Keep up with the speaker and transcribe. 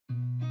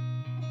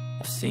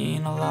I've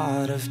seen a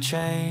lot of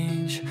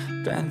change,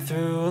 been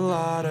through a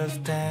lot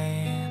of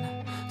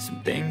pain.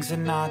 Some things are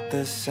not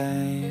the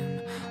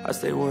same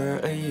as they were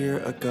a year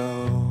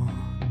ago,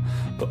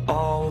 but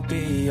all will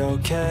be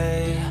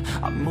okay.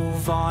 I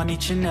move on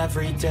each and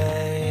every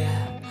day.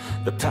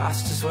 The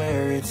past is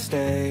where it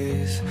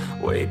stays,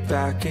 way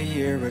back a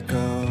year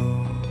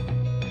ago.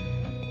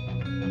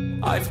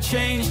 I've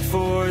changed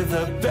for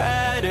the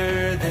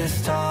better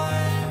this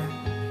time.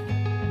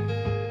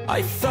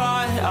 I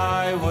thought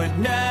I would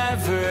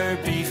never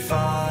be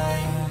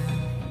fine.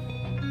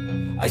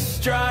 I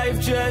strive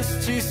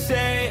just to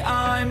say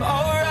I'm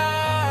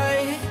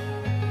alright,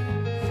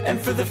 and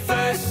for the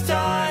first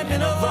time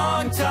in a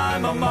long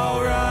time I'm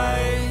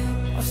alright.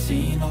 I've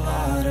seen a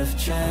lot of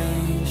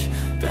change,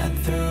 been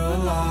through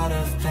a lot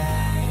of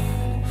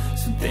pain.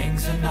 Some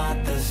things are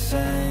not the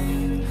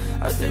same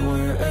as they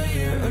were a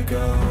year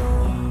ago,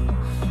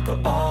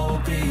 but all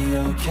will be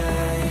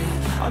okay.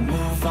 I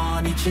move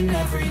on each and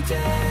every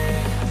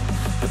day.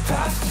 The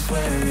past is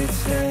where it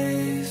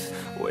stays,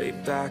 way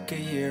back a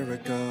year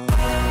ago.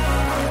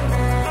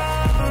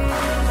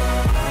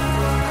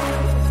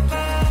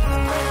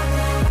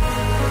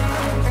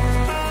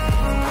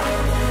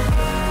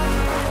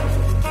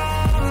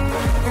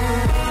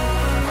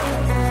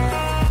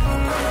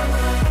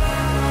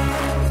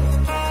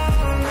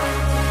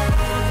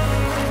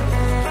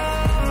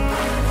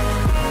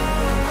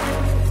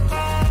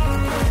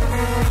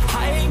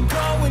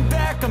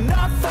 I'm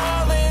not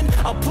falling,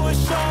 I'll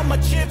push all my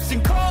chips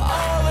and call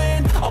all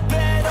in. I'll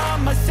bet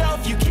on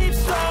myself, you keep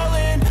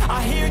stalling.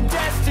 I hear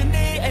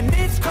destiny and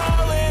it's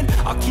calling.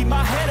 I'll keep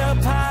my head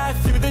up high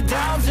through the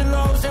downs and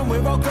lows, and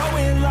we're all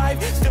going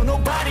life. Still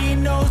nobody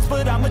knows,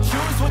 but I'ma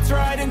choose what's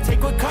right and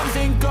take what comes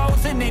and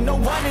goes. And ain't no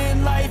one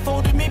in life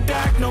holding me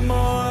back no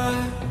more.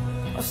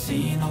 I've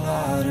seen a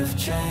lot of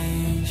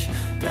change,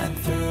 been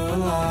through a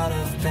lot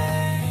of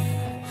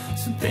pain.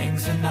 Some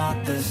things are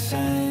not the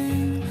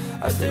same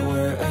as they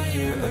were a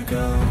year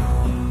ago,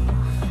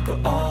 but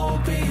all will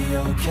be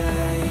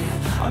okay.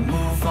 I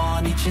move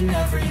on each and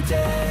every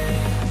day.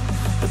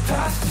 The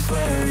past is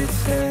where it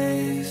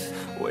stays,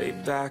 way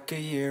back a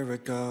year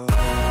ago.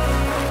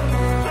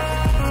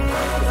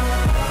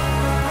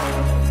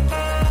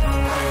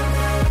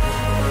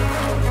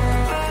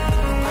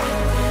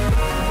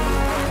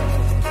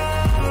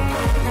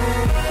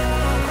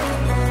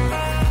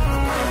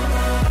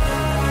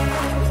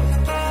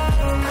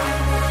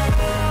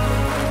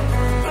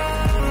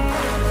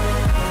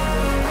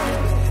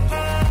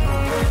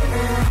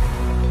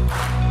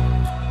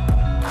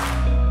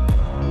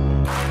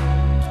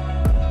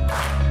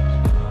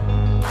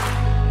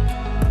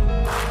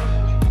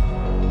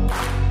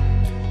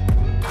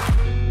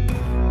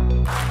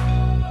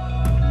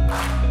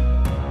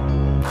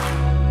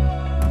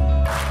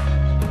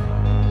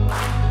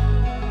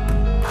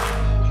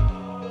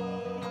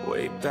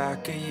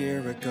 Back a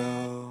year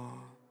ago.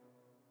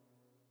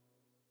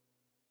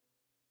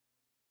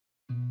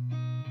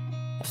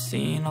 I've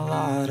seen a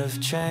lot of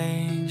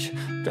change,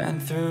 been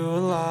through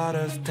a lot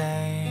of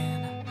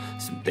pain.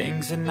 Some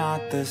things are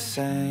not the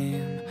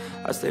same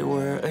as they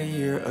were a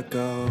year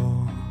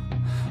ago,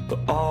 but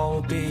all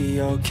will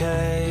be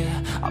okay.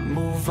 I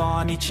move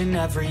on each and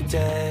every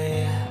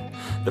day.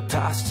 The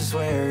past is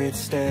where it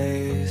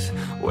stays,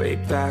 way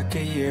back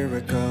a year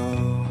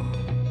ago.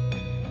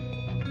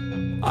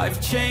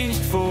 I've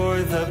changed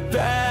for the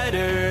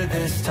better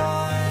this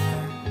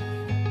time.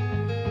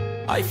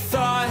 I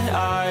thought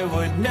I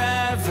would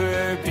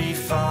never be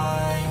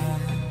fine.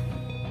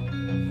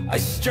 I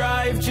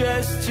strive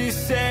just to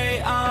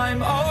say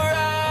I'm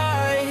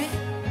alright,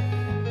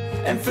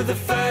 and for the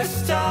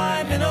first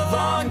time in a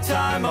long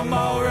time I'm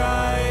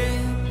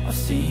alright. I've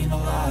seen a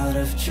lot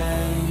of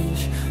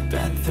change,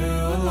 been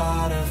through a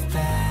lot of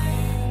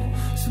pain.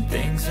 Some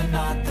things are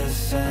not the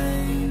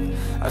same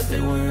as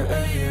they were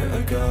a year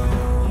ago,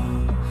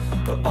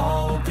 but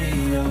all will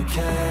be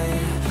okay.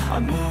 I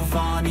move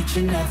on each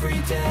and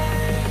every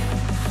day.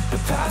 The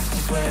past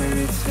is where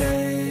it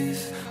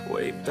stays,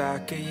 way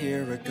back a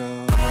year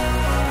ago.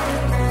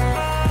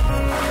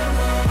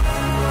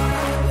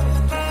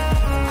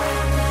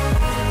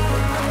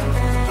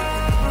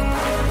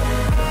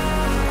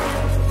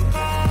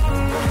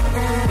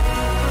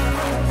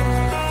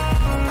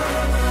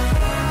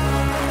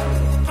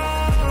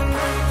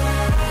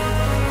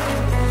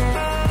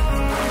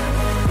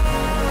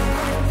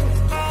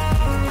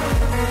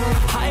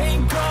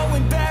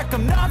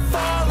 I'm not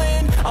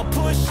falling, I'll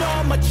push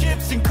all my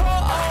chips and call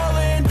all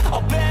in.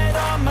 I'll bet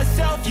on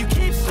myself, you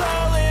keep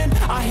stalling.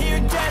 I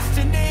hear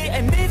destiny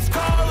and it's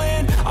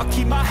calling. I'll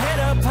keep my head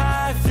up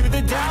high through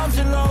the downs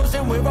and lows,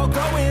 and we're all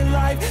going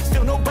life.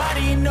 Still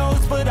nobody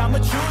knows, but I'ma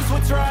choose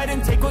what's right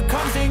and take what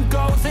comes and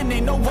goes. And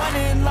ain't no one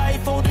in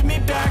life holding me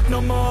back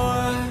no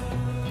more.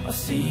 I've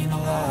seen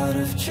a lot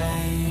of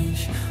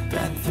change,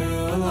 been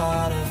through a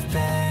lot of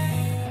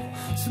pain.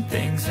 Some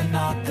things are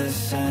not the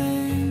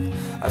same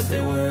as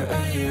they were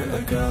a year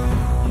ago,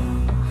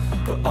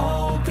 but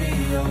all will be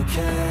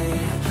okay.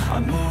 I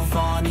move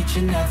on each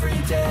and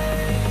every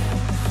day.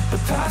 The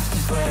past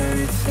is where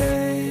it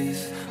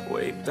stays, way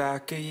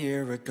back a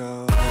year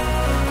ago.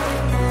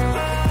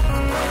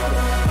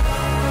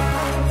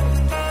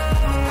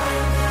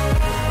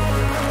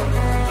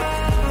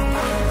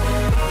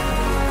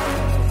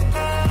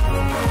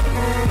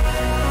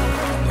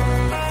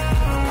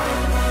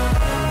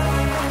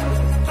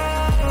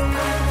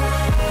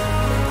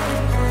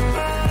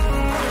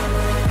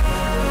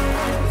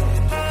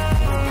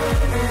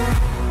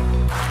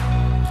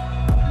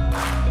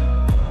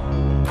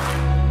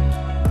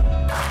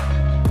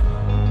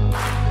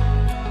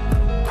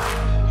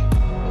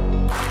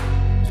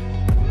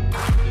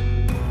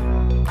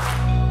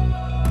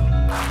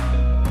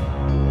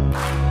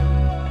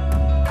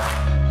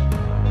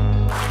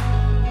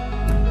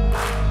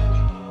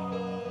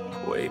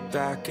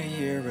 Back a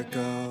year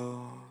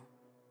ago.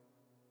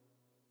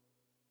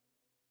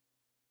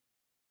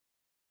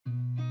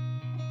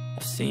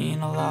 I've seen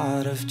a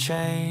lot of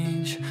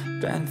change,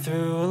 been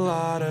through a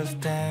lot of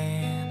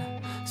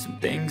pain. Some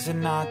things are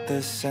not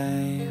the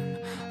same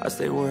as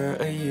they were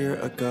a year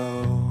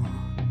ago,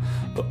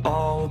 but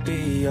all will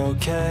be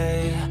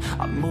okay.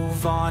 I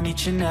move on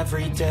each and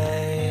every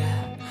day.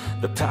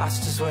 The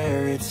past is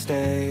where it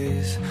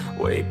stays,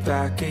 way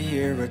back a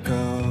year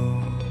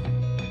ago.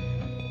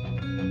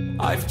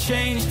 I've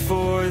changed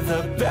for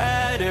the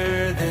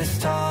better this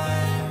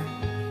time.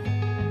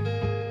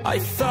 I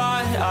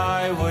thought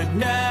I would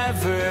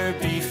never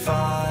be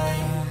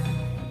fine.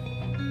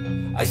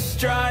 I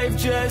strive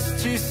just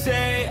to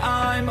say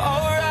I'm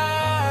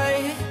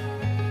alright,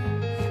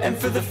 and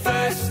for the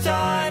first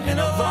time in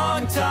a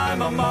long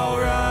time I'm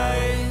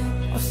alright.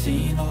 I've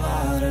seen a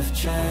lot of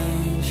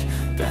change,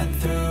 been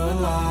through a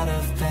lot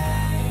of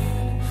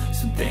pain.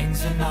 Some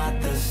things are not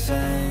the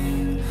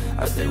same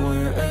as they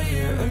were a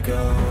year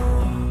ago,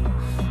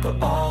 but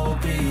all will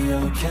be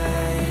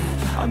okay.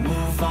 I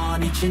move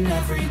on each and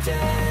every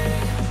day.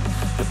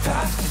 The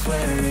past is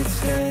where it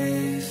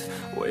stays,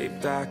 way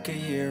back a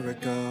year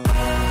ago.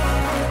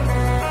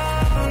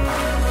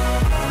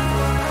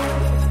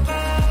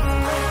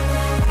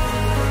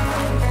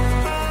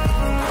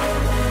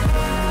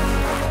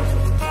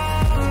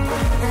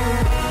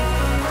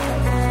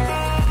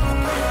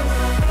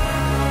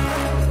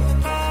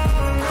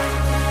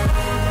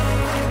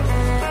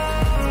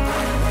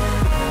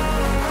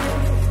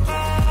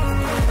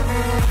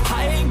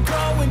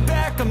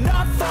 I'm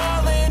not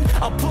falling,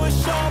 I'll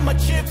push all my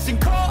chips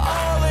and call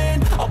all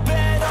in. I'll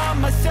bet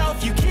on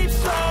myself, you keep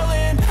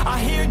stalling. I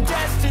hear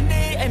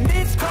destiny and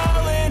it's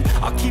calling.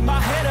 I'll keep my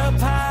head up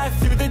high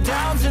through the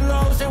downs and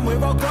lows, and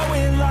we're all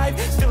going life.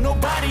 Still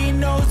nobody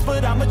knows,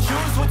 but I'ma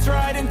choose what's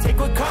right and take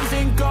what comes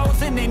and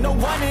goes. And ain't no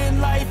one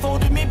in life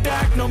holding me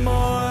back no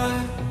more.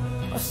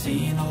 I've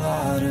seen a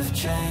lot of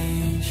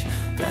change,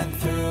 been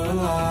through a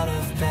lot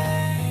of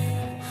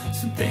pain.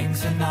 Some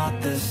things are not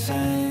the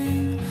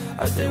same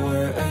as they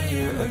were a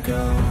year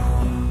ago,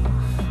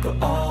 but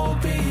all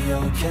will be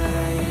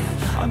okay.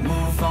 I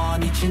move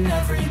on each and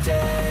every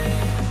day.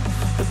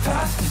 The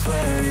past is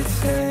where it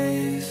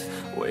stays,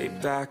 way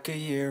back a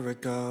year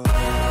ago.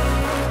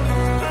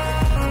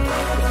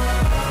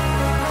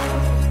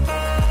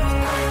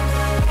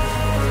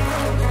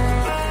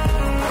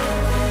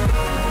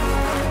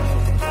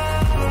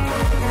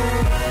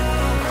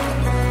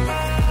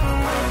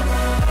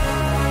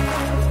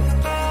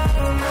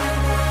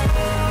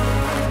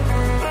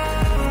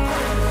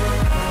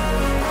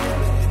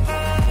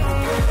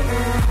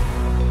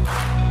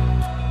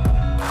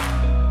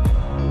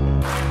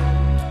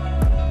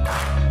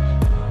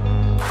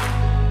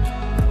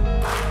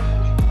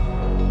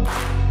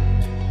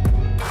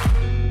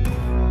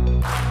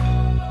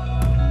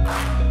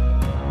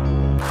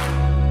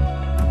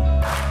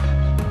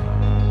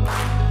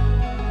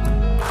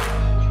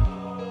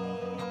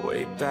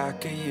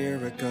 Back a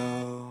year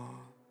ago.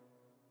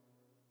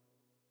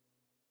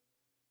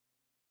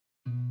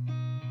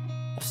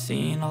 I've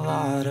seen a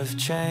lot of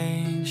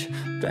change,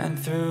 been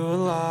through a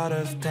lot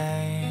of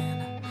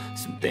pain.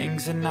 Some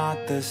things are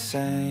not the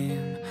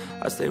same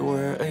as they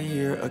were a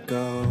year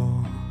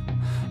ago,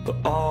 but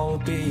all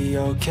will be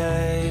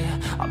okay.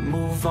 I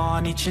move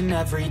on each and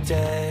every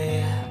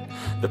day.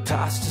 The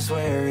past is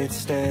where it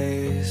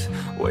stays,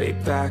 way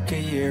back a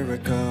year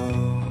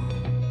ago.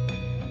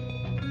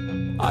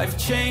 I've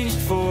changed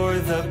for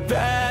the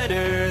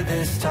better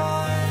this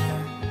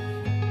time.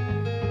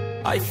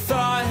 I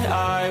thought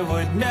I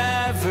would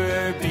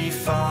never be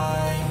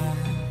fine.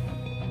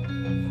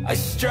 I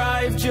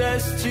strive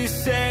just to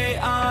say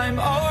I'm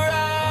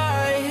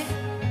alright,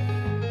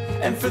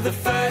 and for the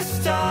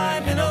first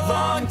time in a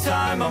long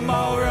time I'm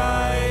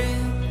alright.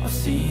 I've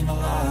seen a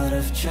lot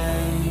of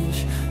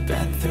change,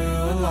 been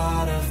through a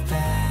lot of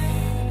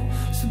pain.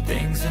 Some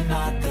things are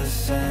not the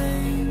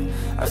same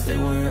as they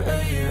were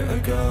a year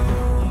ago,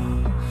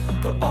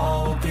 but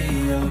all will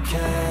be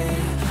okay.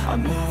 I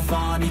move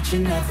on each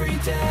and every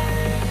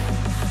day.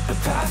 The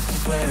past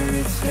is where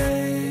it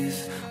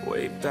stays,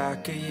 way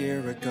back a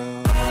year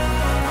ago.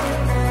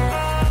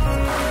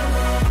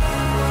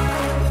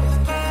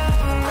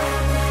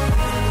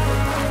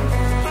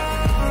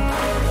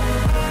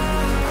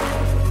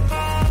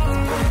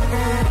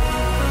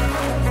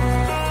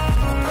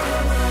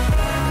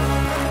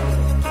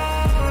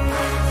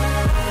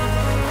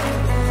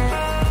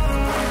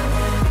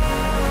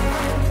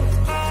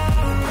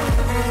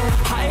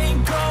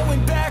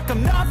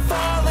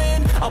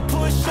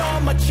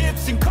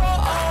 chips and call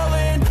all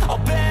in. I'll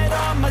bet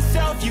on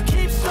myself, you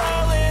keep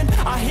stalling.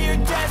 I hear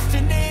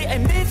destiny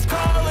and it's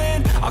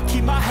calling. I'll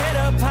keep my head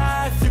up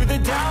high through the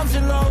downs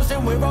and lows,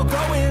 and we're all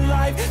growing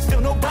life.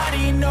 Still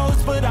nobody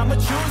knows, but I'ma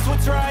choose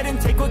what's right and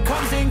take what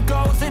comes and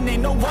goes. And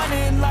ain't no one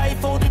in life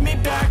holding me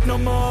back no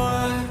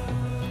more.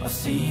 I've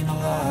seen a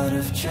lot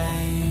of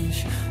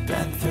change,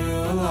 been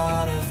through a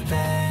lot of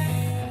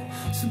pain.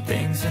 Some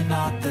things are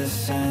not the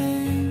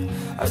same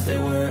as they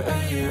were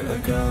a year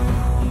ago,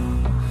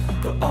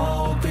 but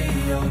all will be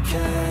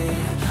okay.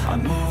 I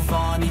move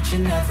on each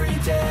and every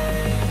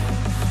day.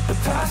 The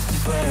past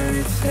is where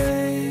it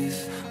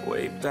stays,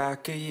 way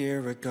back a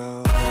year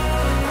ago.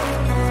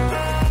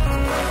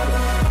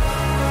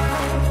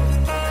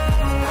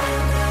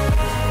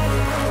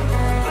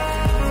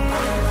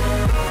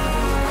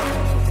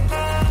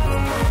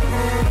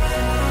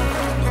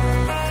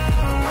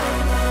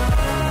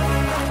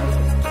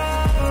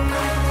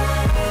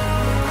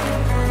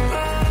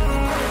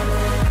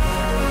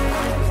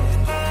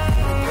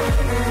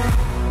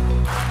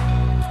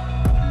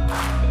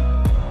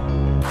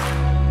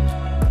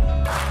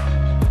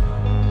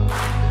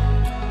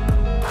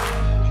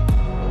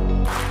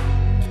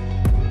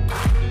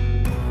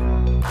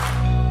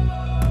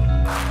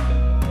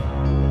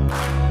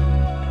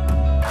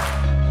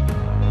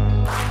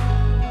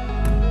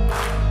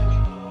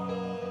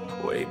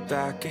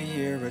 Back a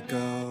year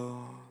ago.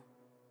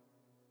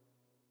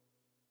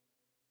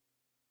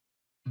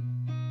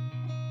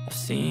 I've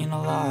seen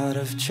a lot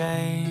of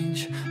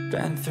change,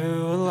 been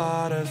through a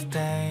lot of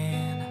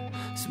pain.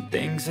 Some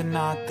things are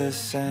not the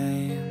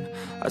same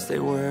as they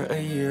were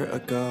a year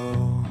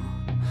ago,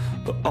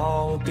 but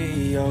all will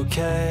be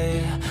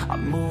okay. I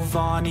move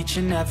on each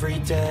and every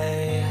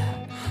day.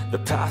 The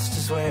past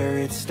is where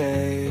it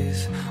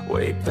stays,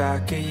 way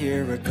back a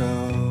year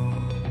ago.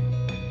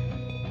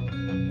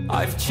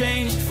 I've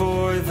changed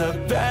for the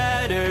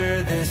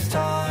better this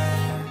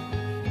time.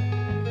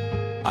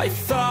 I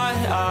thought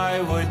I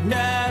would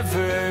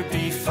never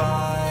be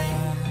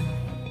fine.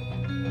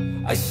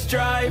 I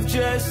strive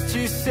just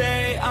to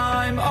say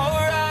I'm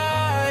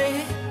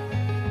alright,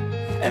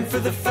 and for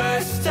the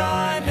first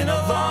time in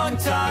a long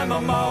time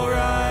I'm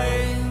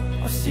alright.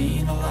 I've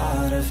seen a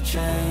lot of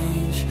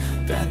change,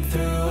 been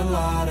through a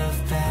lot of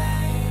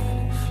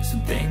pain.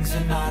 Some things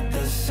are not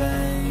the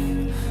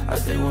same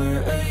as they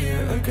were a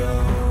year ago,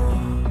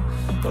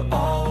 but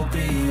all will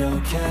be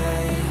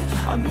okay.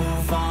 I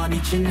move on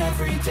each and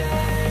every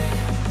day.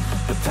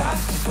 The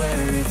past is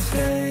where it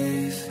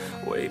stays,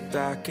 way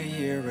back a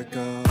year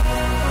ago.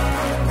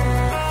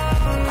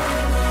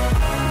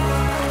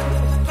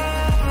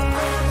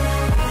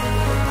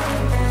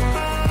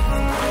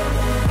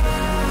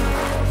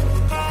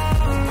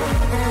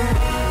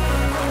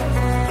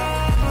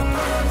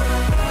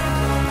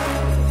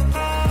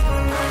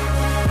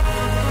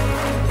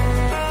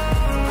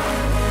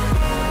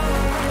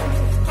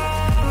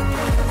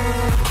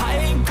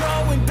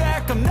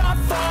 I'm not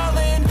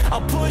falling,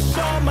 I'll push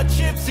all my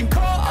chips and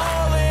call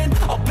all in.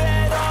 I'll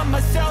bet on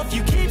myself,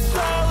 you keep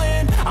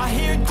stalling. I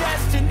hear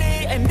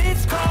destiny and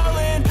it's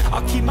calling.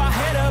 I'll keep my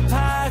head up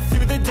high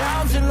through the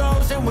downs and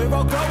lows, and we're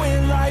all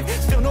growing life.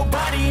 Still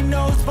nobody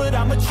knows, but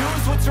I'ma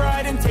choose what's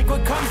right and take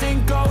what comes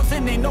and goes.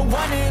 And ain't no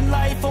one in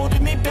life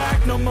holding me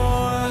back no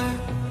more.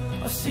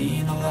 I've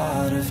seen a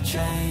lot of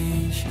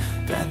change,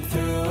 been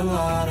through a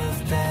lot of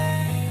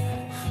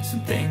pain.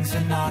 Some things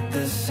are not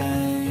the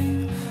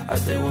same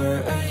as they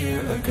were a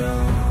year ago,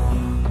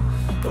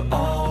 but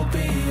all will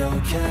be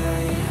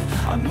okay.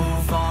 I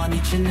move on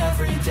each and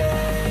every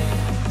day.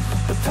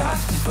 The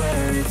past is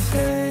where it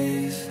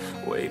stays,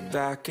 way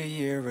back a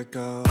year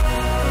ago.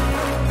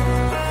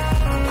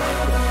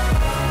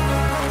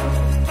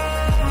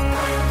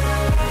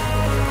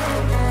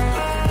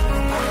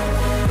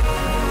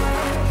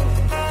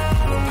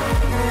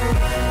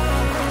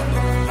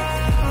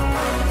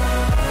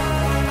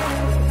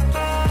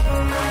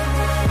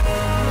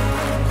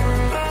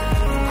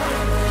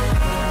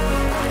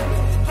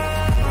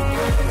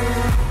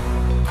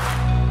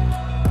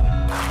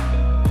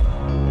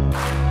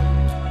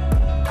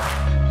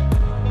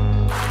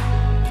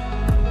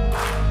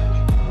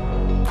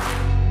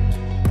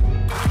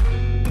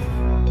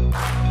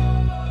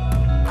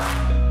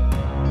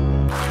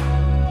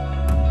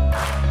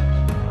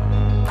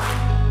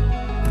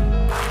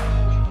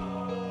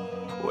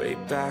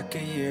 Back a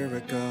year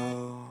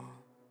ago.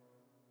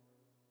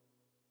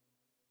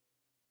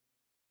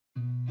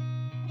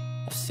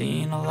 I've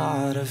seen a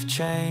lot of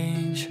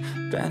change,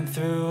 been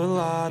through a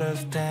lot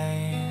of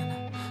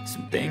pain.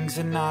 Some things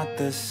are not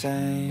the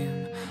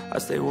same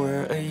as they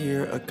were a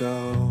year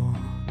ago,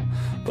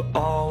 but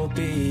all will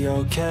be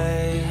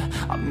okay.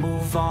 I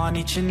move on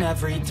each and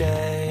every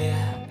day.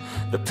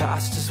 The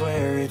past is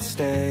where it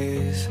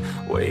stays,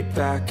 way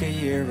back a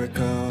year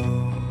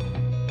ago.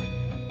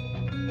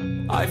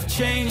 I've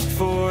changed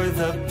for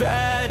the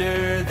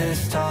better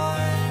this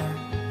time.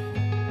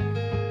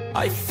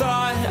 I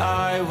thought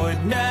I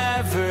would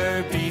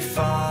never be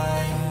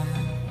fine.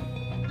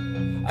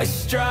 I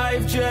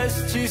strive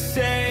just to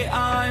say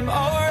I'm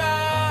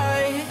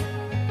alright,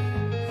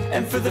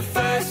 And for the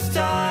first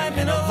time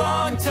in a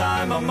long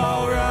time, I'm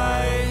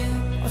alright.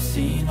 I've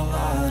seen a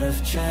lot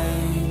of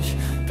change,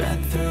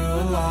 been through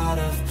a lot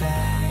of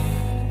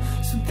pain.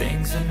 Some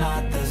things are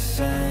not the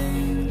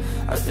same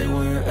as they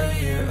were a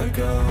year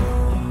ago,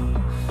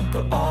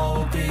 but all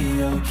will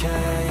be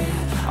okay.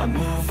 I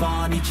move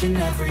on each and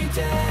every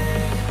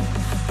day.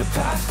 The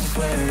past is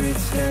where it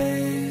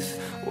stays,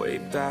 way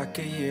back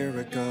a year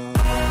ago.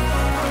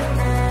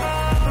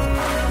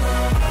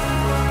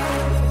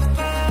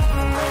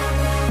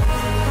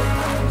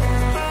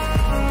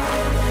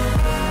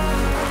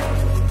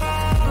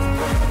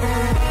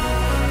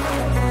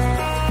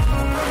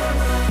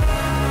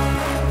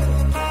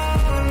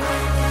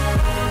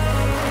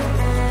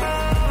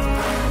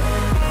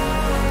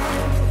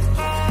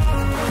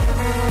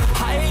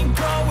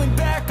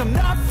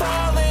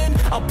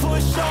 I'll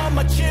push all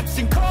my chips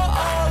and call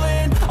all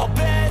in. I'll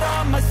bet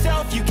on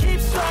myself, you keep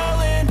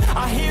stalling.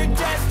 I hear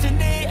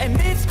destiny and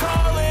it's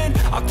calling.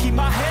 I'll keep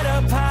my head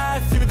up high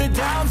through the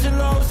downs and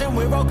lows. And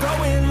we're all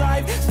going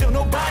live, still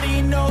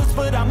nobody knows,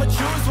 but I'ma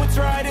choose what's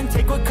right and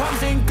take what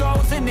comes and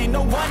goes. And ain't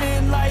no one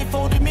in life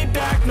holding me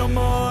back no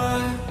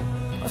more.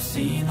 I've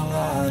seen a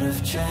lot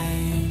of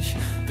change,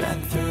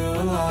 been through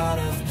a lot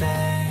of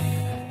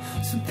pain.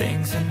 Some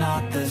things are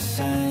not the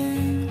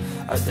same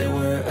as they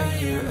were a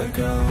year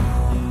ago,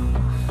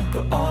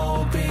 but all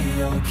will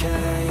be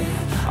okay.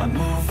 I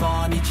move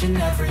on each and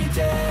every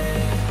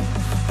day.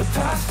 The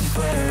past is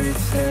where it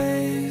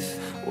stays,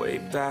 way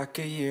back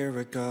a year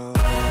ago.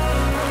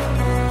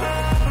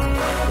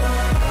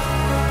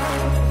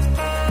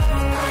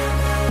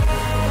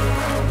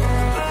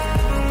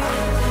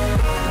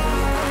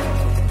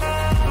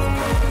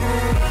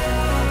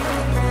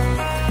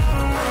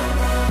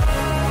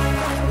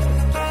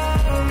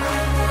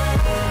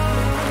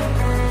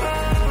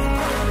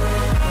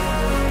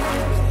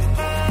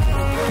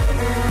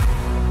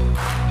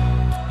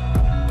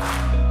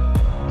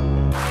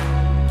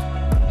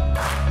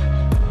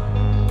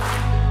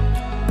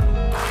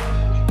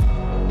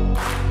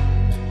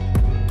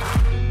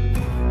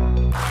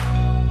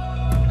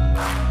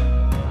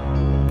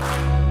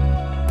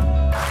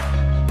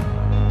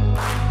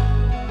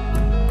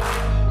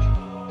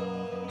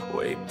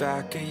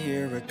 Back a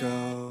year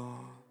ago.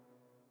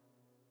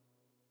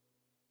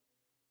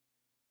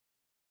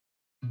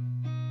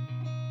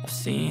 I've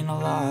seen a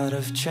lot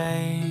of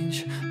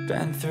change,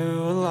 been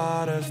through a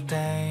lot of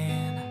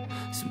pain.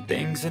 Some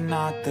things are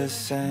not the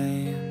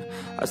same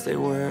as they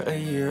were a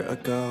year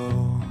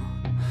ago,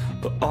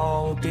 but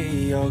all will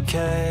be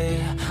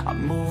okay. I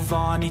move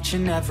on each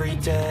and every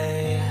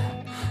day.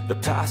 The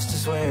past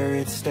is where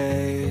it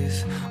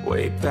stays,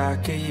 way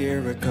back a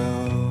year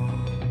ago.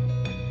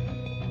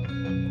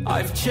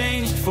 I've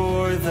changed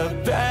for the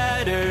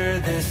better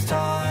this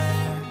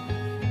time.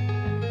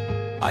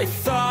 I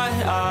thought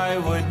I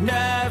would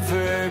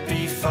never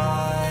be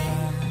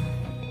fine.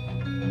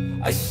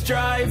 I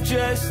strive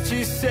just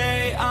to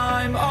say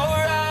I'm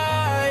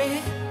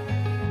alright.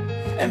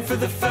 And for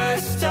the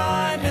first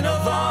time in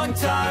a long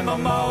time,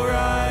 I'm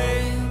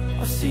alright.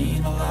 I've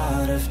seen a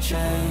lot of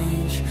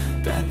change,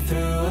 been through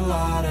a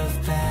lot of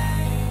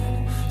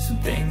pain. Some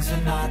things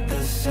are not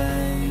the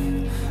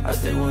same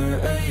as they were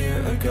a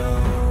year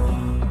ago,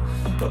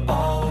 but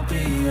all will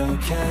be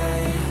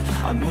okay.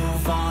 I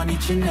move on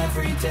each and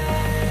every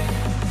day.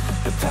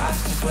 The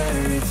past is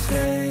where it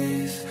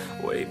stays,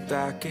 way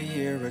back a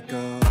year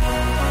ago.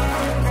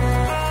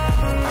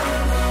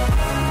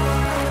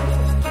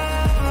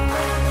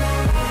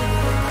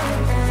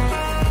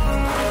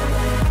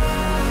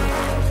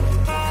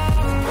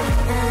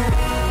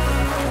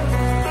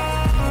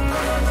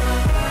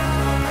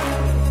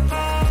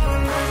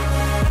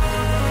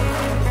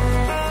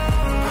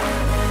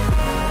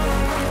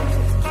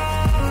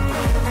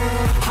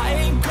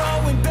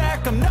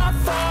 I'm not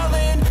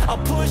falling. I'll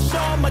push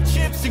all my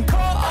chips and call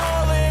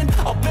all in.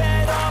 I'll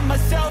bet on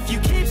myself, you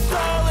keep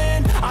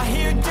stalling. I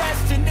hear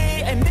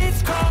destiny and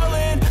it's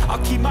calling.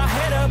 I'll keep my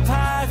head up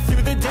high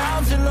through the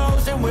downs and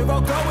lows. And we're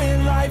all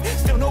going live,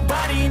 still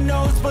nobody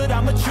knows, but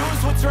I'ma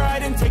choose what's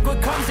right and take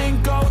what comes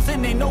and goes.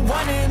 And ain't no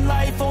one in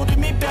life holding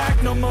me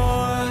back no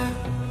more.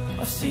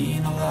 I've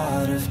seen a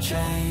lot of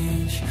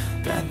change,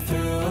 been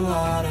through a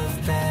lot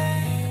of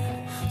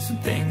pain. Some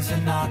things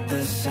are not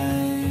the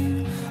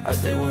same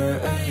as they were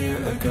a year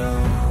ago,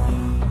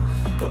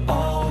 but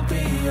all will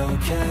be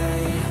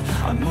okay.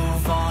 I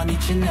move on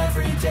each and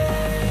every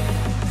day.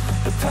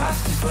 The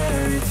past is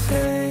where it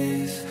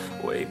stays,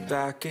 way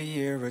back a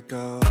year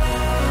ago.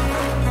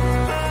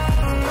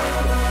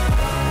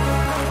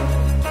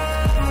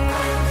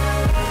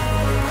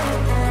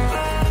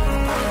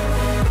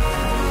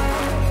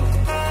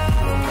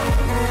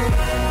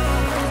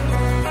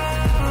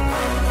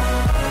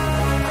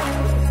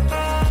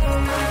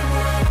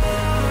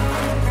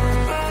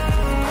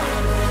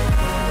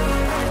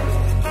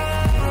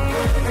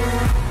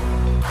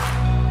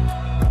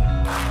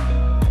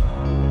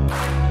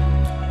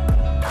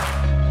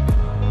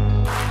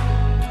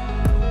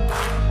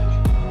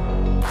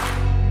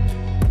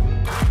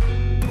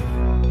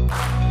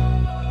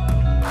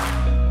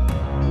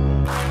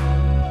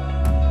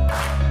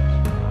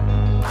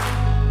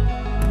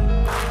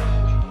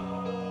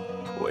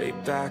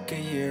 back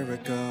a year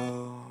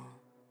ago.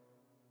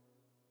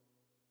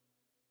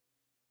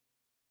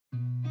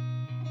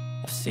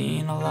 I've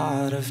seen a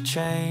lot of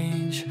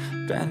change,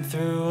 been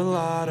through a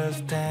lot of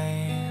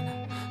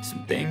pain.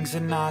 Some things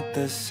are not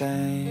the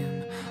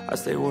same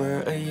as they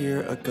were a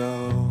year ago,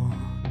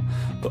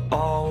 but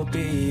all will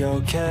be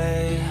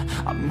okay.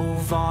 I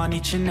move on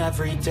each and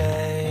every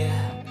day.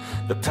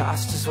 The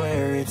past is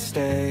where it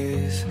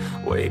stays,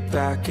 way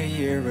back a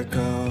year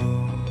ago.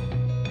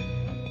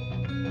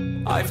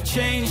 I've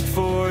changed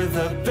for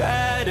the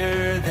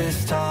better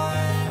this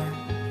time.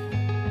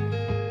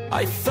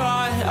 I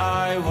thought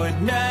I would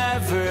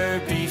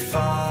never be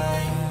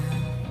fine.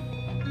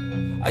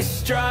 I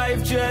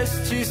strive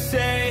just to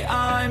say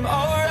I'm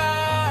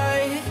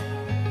alright,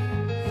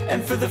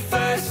 and for the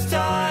first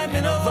time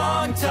in a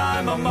long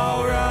time I'm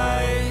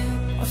alright.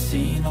 I've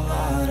seen a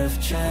lot of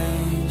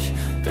change,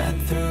 been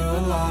through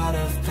a lot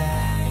of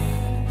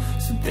pain.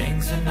 Some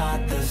things are not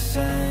the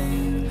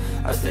same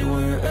as they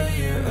were a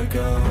year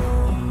ago,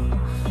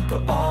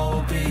 but all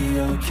will be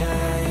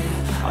okay.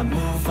 I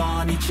move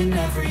on each and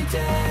every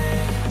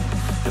day.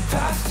 The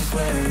past is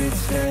where it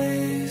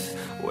stays,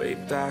 way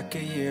back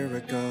a year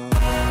ago.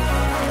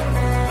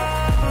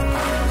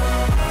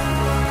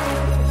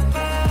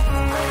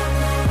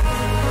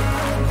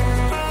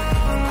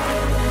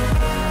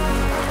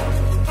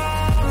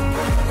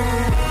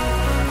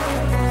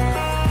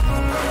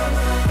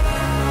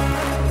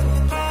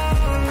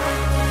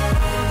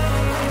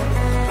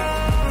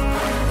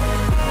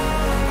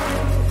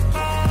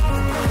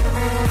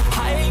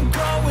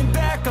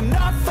 I'm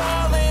not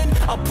falling,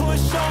 I'll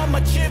push all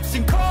my chips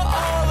and call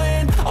all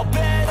in. I'll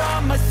bet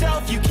on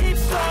myself, you keep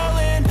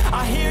stalling.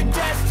 I hear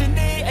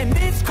destiny and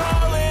it's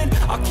calling.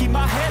 I'll keep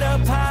my head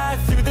up high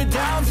through the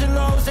downs and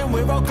lows, and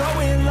we're all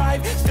going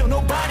live. Still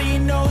nobody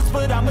knows,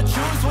 but I'ma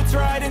choose what's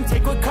right and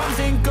take what comes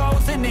and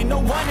goes. And ain't no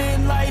one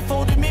in life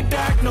holding me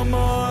back no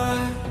more.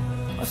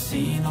 I've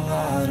seen a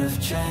lot of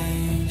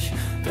change,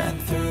 been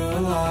through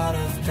a lot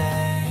of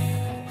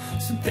pain.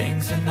 Some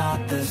things are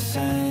not the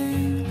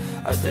same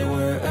as they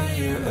were a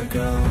year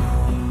ago,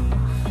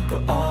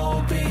 but all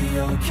will be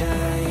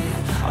okay.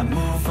 I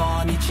move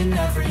on each and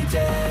every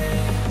day.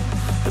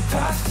 The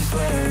past is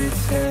where it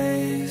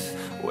stays,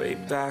 way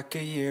back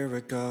a year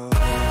ago.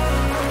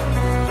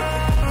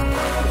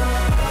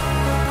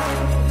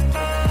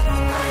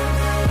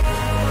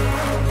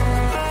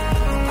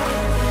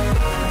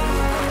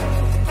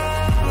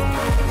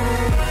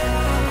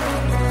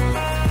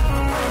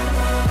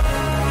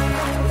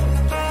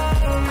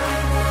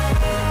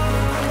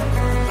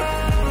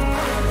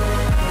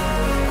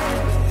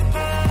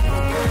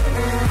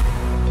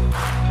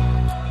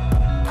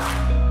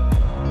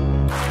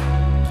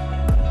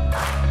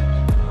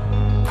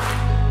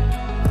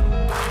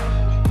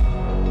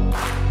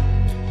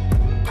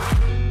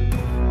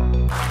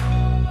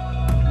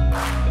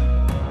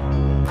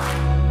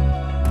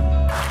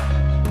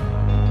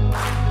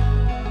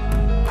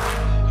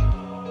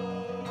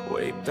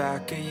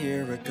 Back a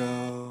year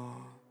ago.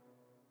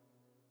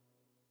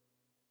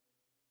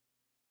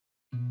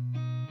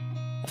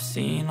 I've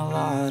seen a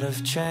lot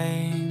of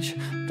change,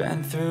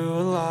 been through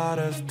a lot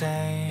of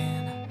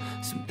pain.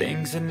 Some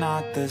things are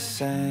not the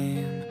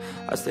same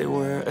as they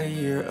were a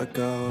year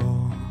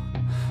ago,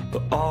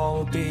 but all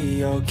will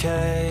be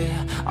okay.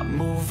 I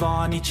move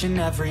on each and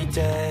every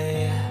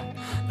day.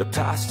 The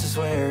past is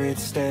where it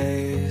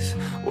stays,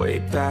 way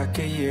back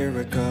a year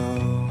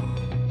ago.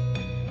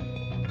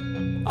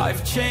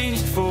 I've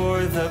changed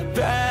for the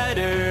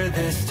better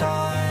this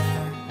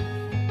time.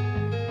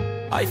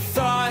 I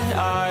thought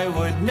I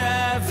would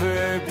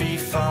never be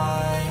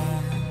fine.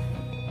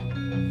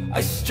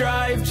 I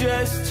strive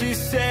just to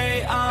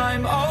say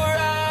I'm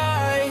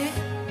alright,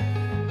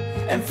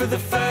 and for the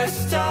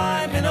first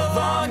time in a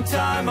long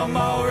time I'm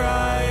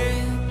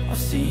alright. I've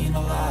seen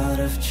a lot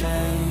of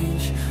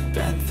change,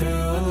 been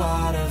through a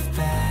lot of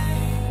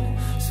pain.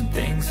 Some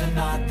things are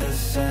not the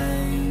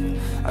same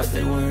as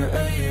they were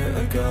a year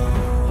ago,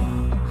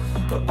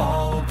 but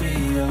all will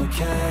be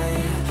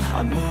okay.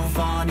 I move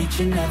on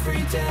each and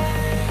every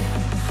day.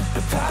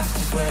 The past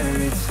is where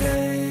it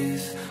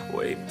stays,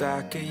 way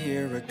back a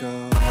year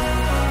ago.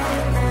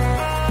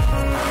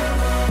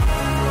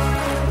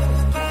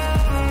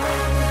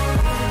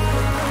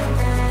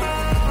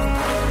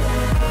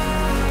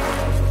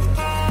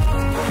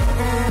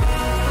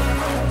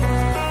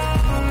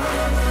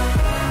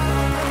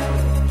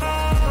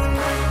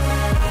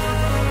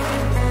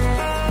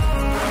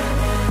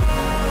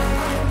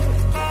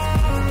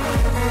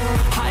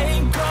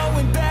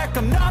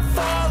 I'm not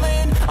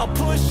falling, I'll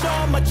push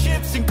all my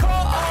chips and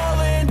call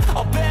all in.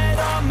 I'll bet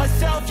on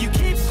myself, you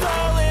keep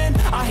stalling.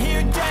 I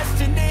hear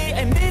destiny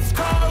and it's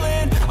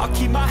calling. I'll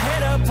keep my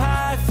head up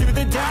high through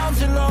the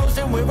downs and lows,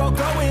 and we're all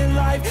going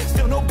live.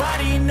 Still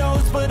nobody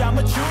knows, but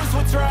I'ma choose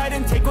what's right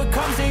and take what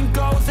comes and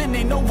goes. And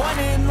ain't no one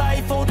in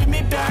life holding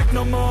me back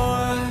no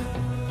more.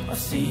 I've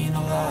seen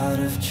a lot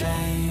of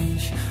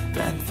change,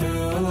 been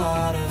through a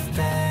lot of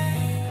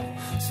pain.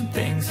 Some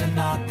things are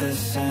not the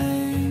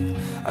same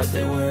as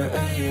they were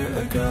a year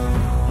ago,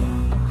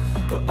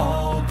 but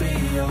all will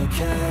be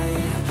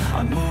okay.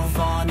 I move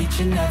on each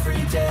and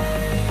every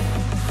day.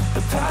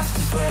 The past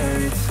is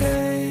where it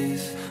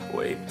stays.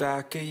 Way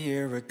back a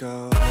year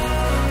ago.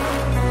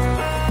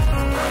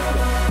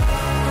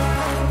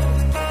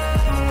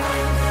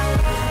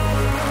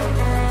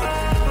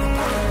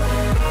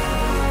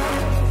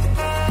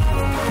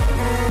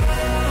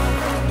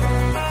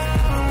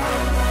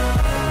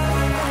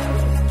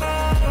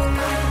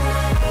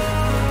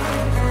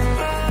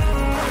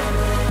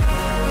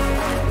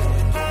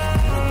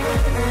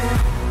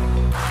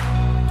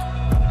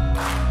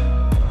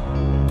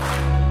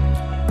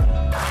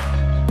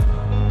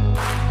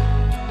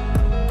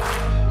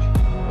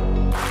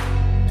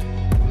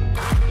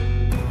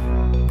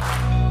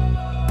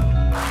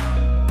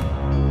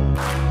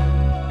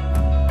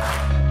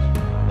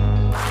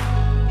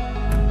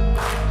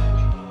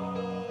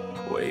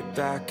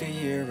 Back a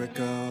year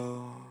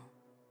ago.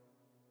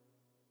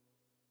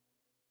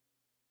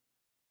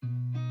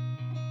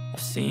 I've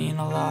seen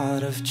a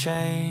lot of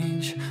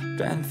change,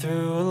 been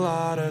through a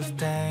lot of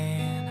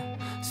pain.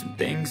 Some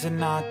things are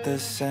not the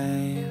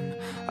same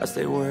as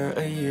they were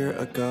a year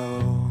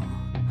ago,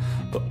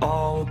 but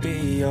all will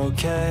be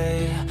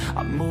okay.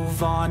 I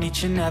move on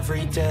each and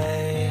every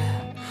day.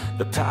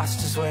 The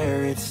past is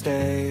where it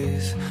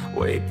stays.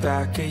 Way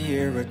back a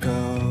year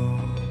ago.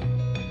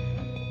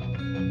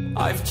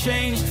 I've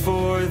changed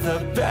for the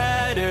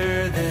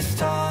better this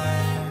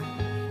time.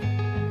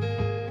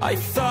 I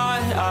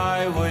thought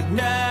I would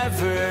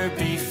never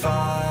be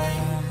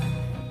fine.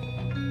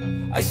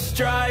 I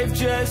strive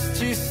just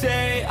to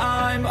say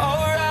I'm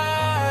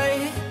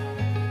alright,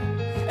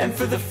 and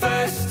for the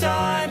first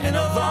time in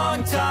a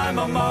long time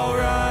I'm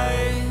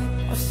alright.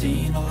 I've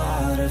seen a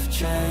lot of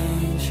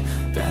change,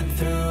 been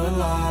through a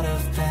lot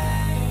of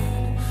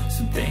pain.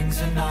 Some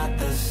things are not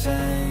the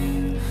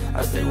same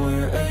as they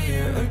were a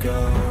year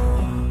ago,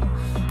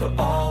 but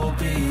all will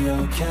be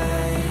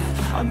okay.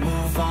 I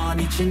move on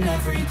each and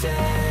every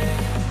day.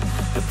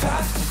 The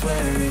past is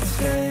where it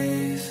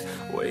stays.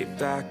 Way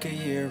back a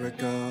year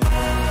ago.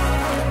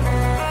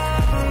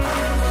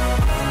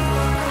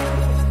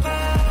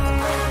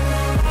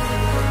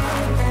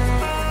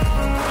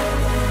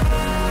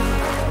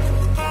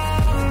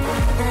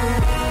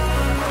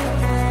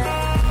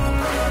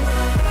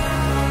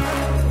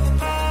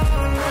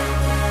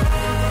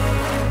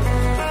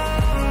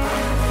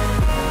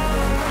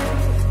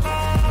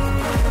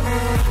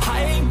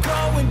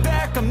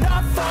 I'm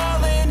not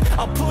falling.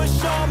 I'll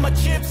push all my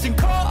chips and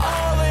call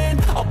all in.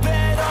 I'll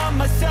bet on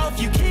myself,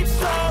 you keep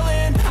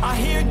stalling. I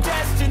hear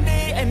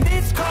destiny and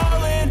it's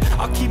calling.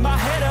 I'll keep my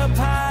head up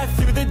high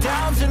through the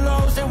downs and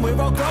lows, and we're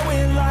all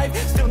going life.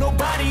 Still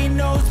nobody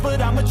knows,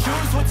 but I'ma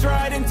choose what's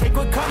right and take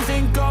what comes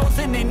and goes.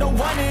 And ain't no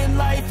one in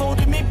life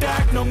holding me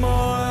back no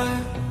more.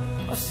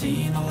 I've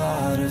seen a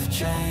lot of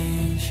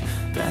change,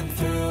 been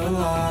through a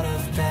lot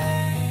of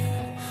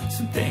pain.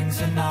 Some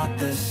things are not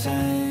the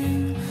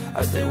same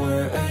as they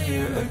were a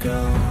year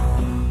ago,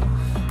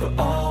 but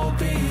all will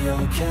be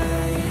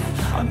okay.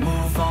 I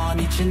move on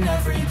each and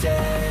every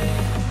day.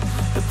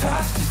 The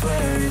past is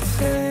where it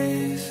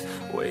stays.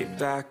 Way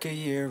back a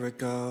year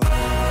ago.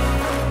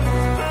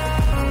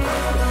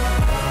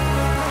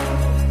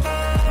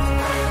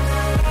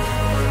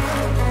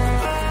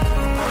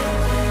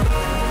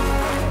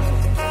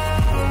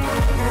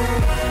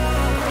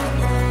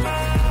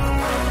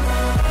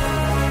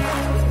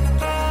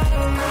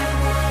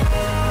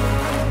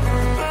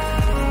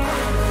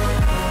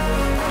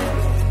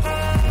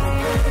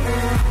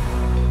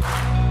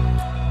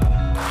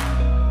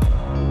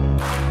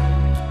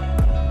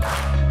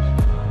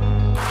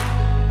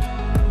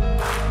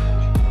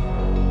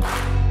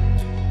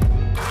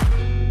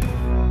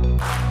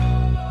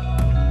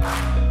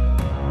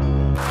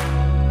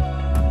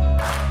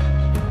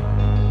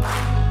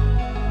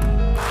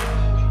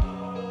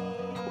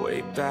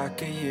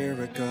 Back a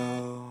year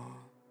ago.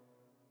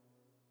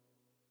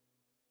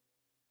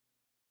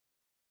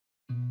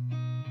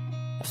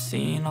 I've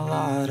seen a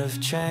lot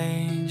of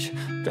change,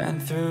 been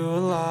through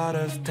a lot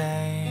of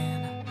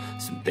pain.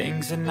 Some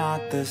things are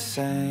not the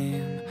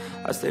same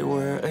as they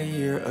were a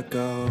year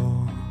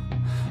ago,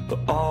 but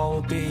all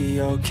will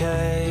be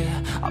okay.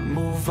 I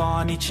move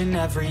on each and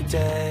every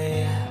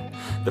day.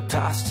 The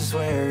past is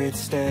where it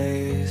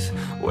stays.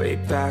 Way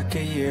back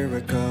a year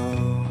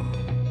ago.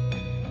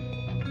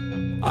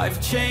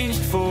 I've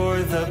changed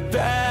for the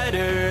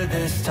better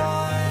this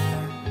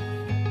time.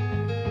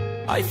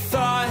 I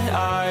thought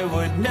I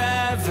would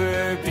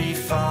never be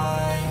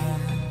fine.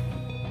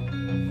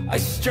 I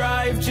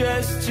strive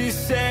just to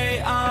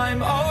say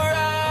I'm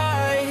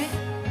alright,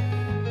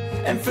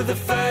 and for the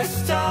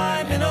first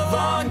time in a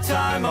long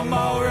time I'm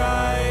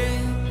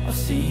alright. I've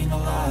seen a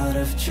lot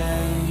of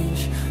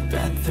change,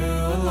 been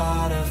through a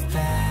lot of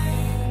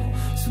pain.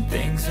 Some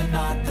things are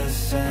not the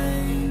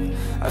same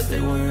as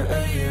they were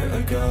a year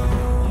ago,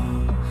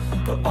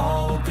 but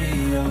all will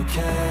be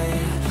okay.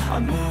 I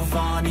move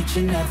on each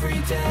and every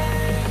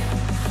day.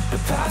 The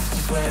past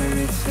is where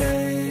it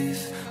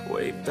stays.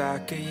 Way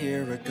back a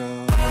year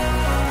ago.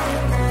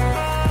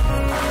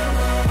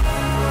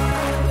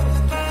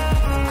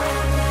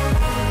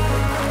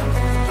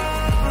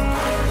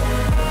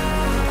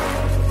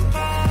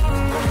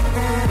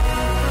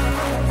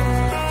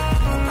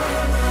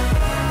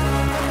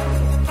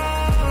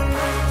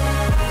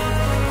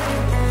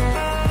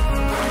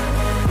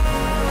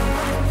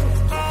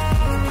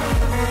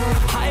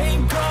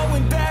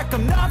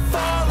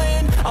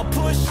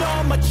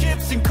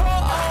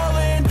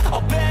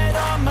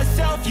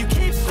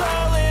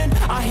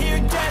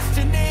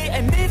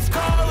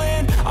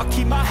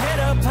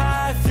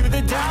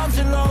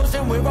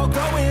 where I'll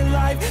go in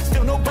life.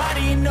 Still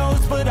nobody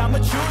knows, but I'ma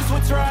choose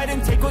what's right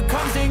and take what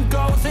comes and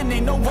goes. And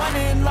ain't no one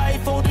in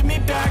life holding me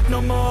back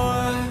no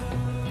more.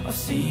 I've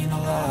seen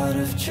a lot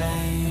of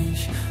change,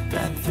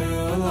 been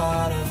through a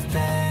lot of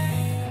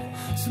pain.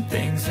 Some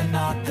things are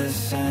not the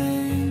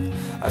same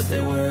as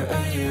they were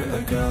a year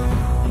ago,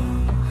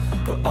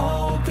 but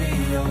all will be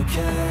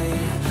okay.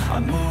 I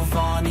move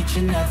on each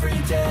and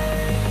every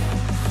day.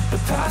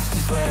 The past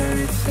is where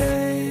it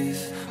stays,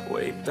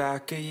 way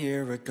back a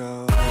year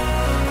ago.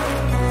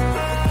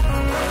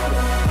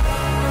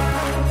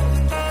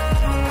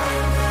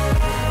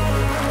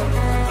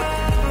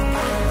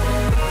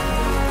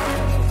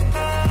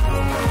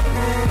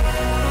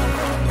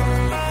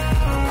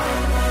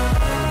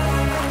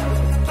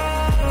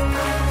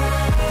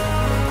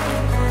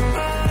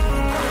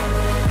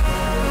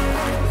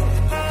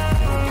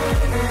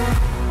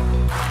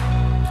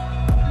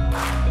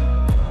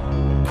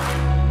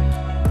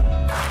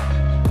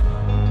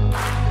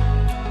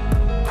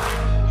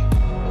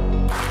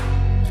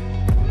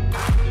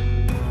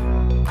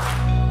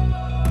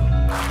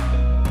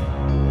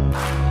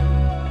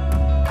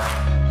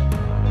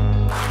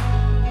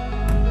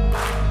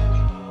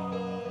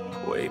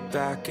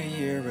 Back a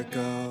year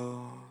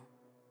ago.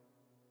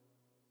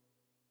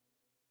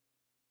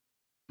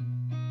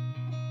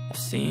 I've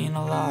seen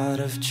a lot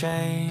of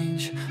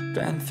change,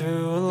 been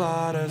through a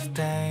lot of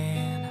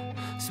pain.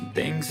 Some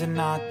things are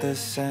not the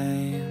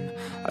same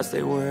as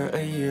they were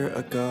a year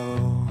ago,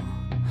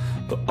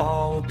 but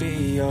all will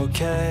be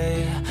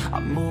okay. I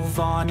move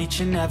on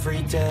each and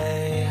every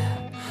day.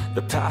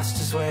 The past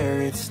is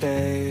where it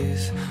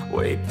stays,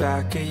 way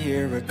back a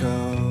year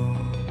ago.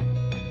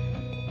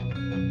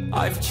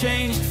 I've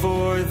changed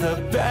for the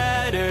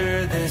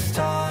better this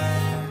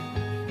time.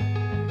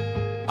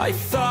 I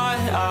thought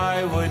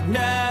I would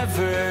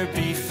never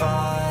be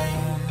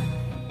fine.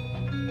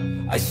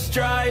 I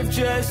strive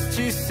just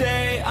to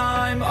say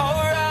I'm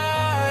alright.